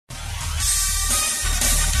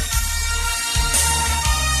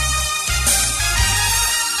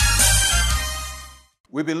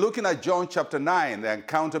We've been looking at John chapter 9, the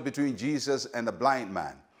encounter between Jesus and the blind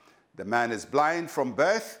man. The man is blind from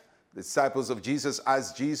birth. The disciples of Jesus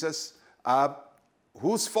asked Jesus,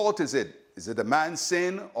 whose fault is it? Is it the man's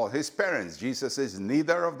sin or his parents? Jesus says,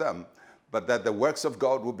 neither of them, but that the works of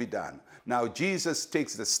God will be done. Now, Jesus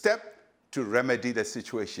takes the step to remedy the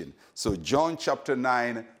situation. So John chapter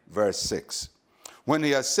 9, verse 6. When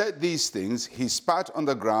he had said these things, he spat on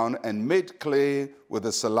the ground and made clay with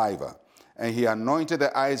the saliva, and he anointed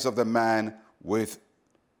the eyes of the man with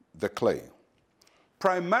the clay.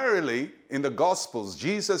 Primarily in the Gospels,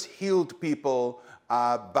 Jesus healed people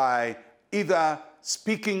by either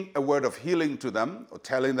speaking a word of healing to them or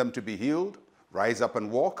telling them to be healed, rise up and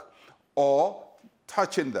walk, or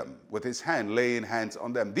touching them with his hand, laying hands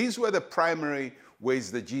on them. These were the primary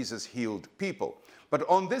ways that Jesus healed people. But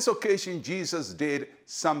on this occasion, Jesus did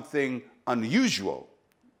something unusual,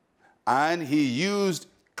 and he used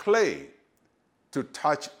clay to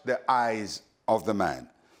touch the eyes of the man.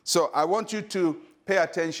 So I want you to pay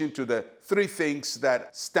attention to the three things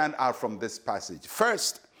that stand out from this passage.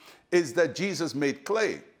 First is that Jesus made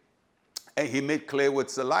clay, and he made clay with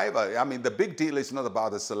saliva. I mean, the big deal is not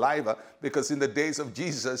about the saliva, because in the days of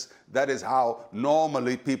Jesus, that is how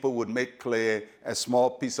normally people would make clay, a small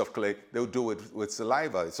piece of clay. They would do it with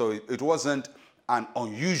saliva. So it wasn't an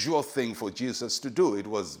unusual thing for Jesus to do. It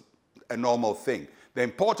was a normal thing. The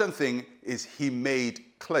important thing is he made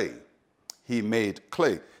clay. He made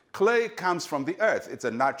clay. Clay comes from the earth. It's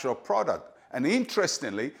a natural product. And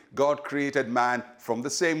interestingly, God created man from the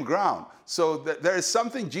same ground. So there is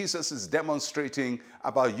something Jesus is demonstrating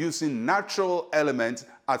about using natural elements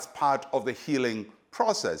as part of the healing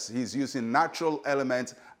process. He's using natural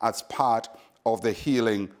elements as part of the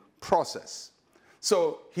healing process.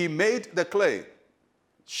 So he made the clay,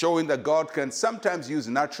 showing that God can sometimes use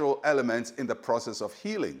natural elements in the process of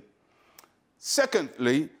healing.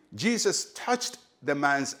 Secondly, Jesus touched the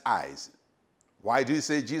man's eyes. Why do you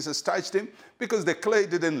say Jesus touched him? Because the clay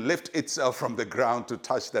didn't lift itself from the ground to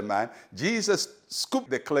touch the man. Jesus scooped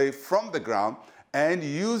the clay from the ground and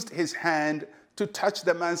used his hand to touch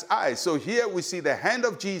the man's eyes. So here we see the hand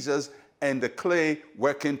of Jesus and the clay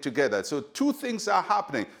working together. So two things are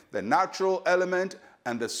happening: the natural element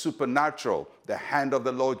and the supernatural, the hand of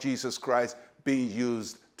the Lord Jesus Christ being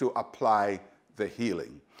used to apply the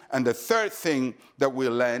healing. And the third thing that we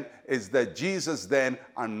learn is that Jesus then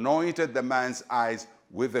anointed the man's eyes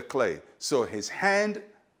with the clay. So his hand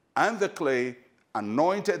and the clay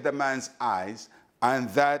anointed the man's eyes, and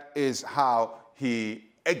that is how he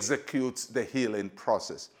executes the healing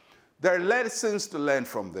process. There are lessons to learn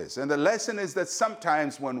from this. And the lesson is that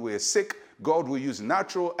sometimes when we're sick, God will use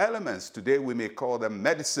natural elements. Today we may call them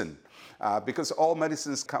medicine, because all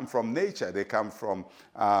medicines come from nature. They come from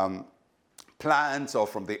plants or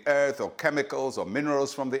from the earth, or chemicals or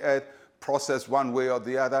minerals from the earth, processed one way or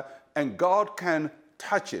the other. And God can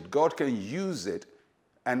touch it. God can use it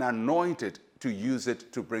and anoint it to use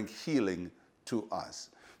it to bring healing to us.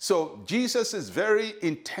 So Jesus is very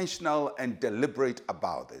intentional and deliberate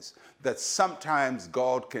about this, that sometimes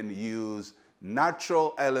God can use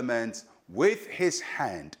natural elements with his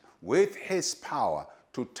hand, with his power,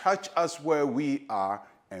 to touch us where we are,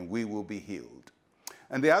 and we will be healed.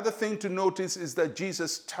 And the other thing to notice is that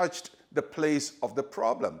Jesus touched the place of the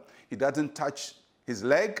problem. He doesn't touch his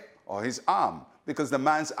leg or his arm, because the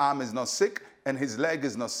man's arm is not sick and his leg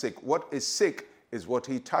is not sick. What is sick is what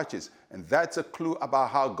he touches. And that's a clue about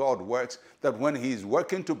how God works, that when he's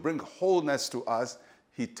working to bring wholeness to us,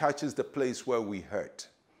 he touches the place where we hurt.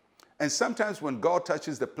 And sometimes when God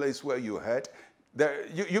touches the place where you hurt,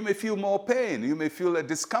 you may feel more pain. You may feel a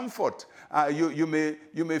discomfort. You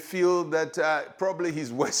may feel that probably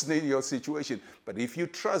he's worsening your situation. But if you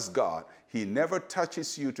trust God, he never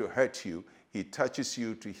touches you to hurt you. He touches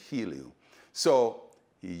you to heal you. So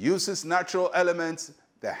he uses natural elements.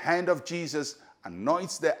 The hand of Jesus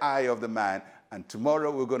anoints the eye of the man. And tomorrow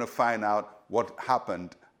we're going to find out what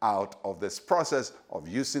happened out of this process of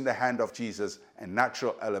using the hand of Jesus and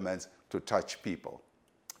natural elements to touch people.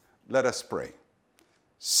 Let us pray.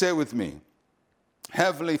 Say with me,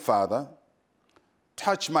 Heavenly Father,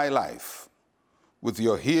 touch my life with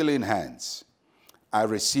your healing hands. I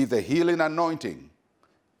receive the healing anointing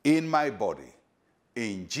in my body.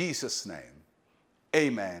 In Jesus' name,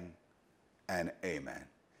 amen and amen.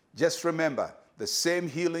 Just remember, the same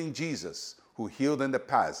healing Jesus who healed in the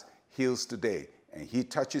past heals today, and he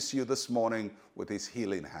touches you this morning with his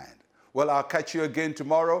healing hand. Well, I'll catch you again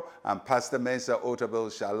tomorrow. I'm Pastor Mensa,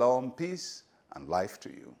 Otabil. Shalom, peace, and life to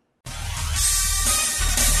you.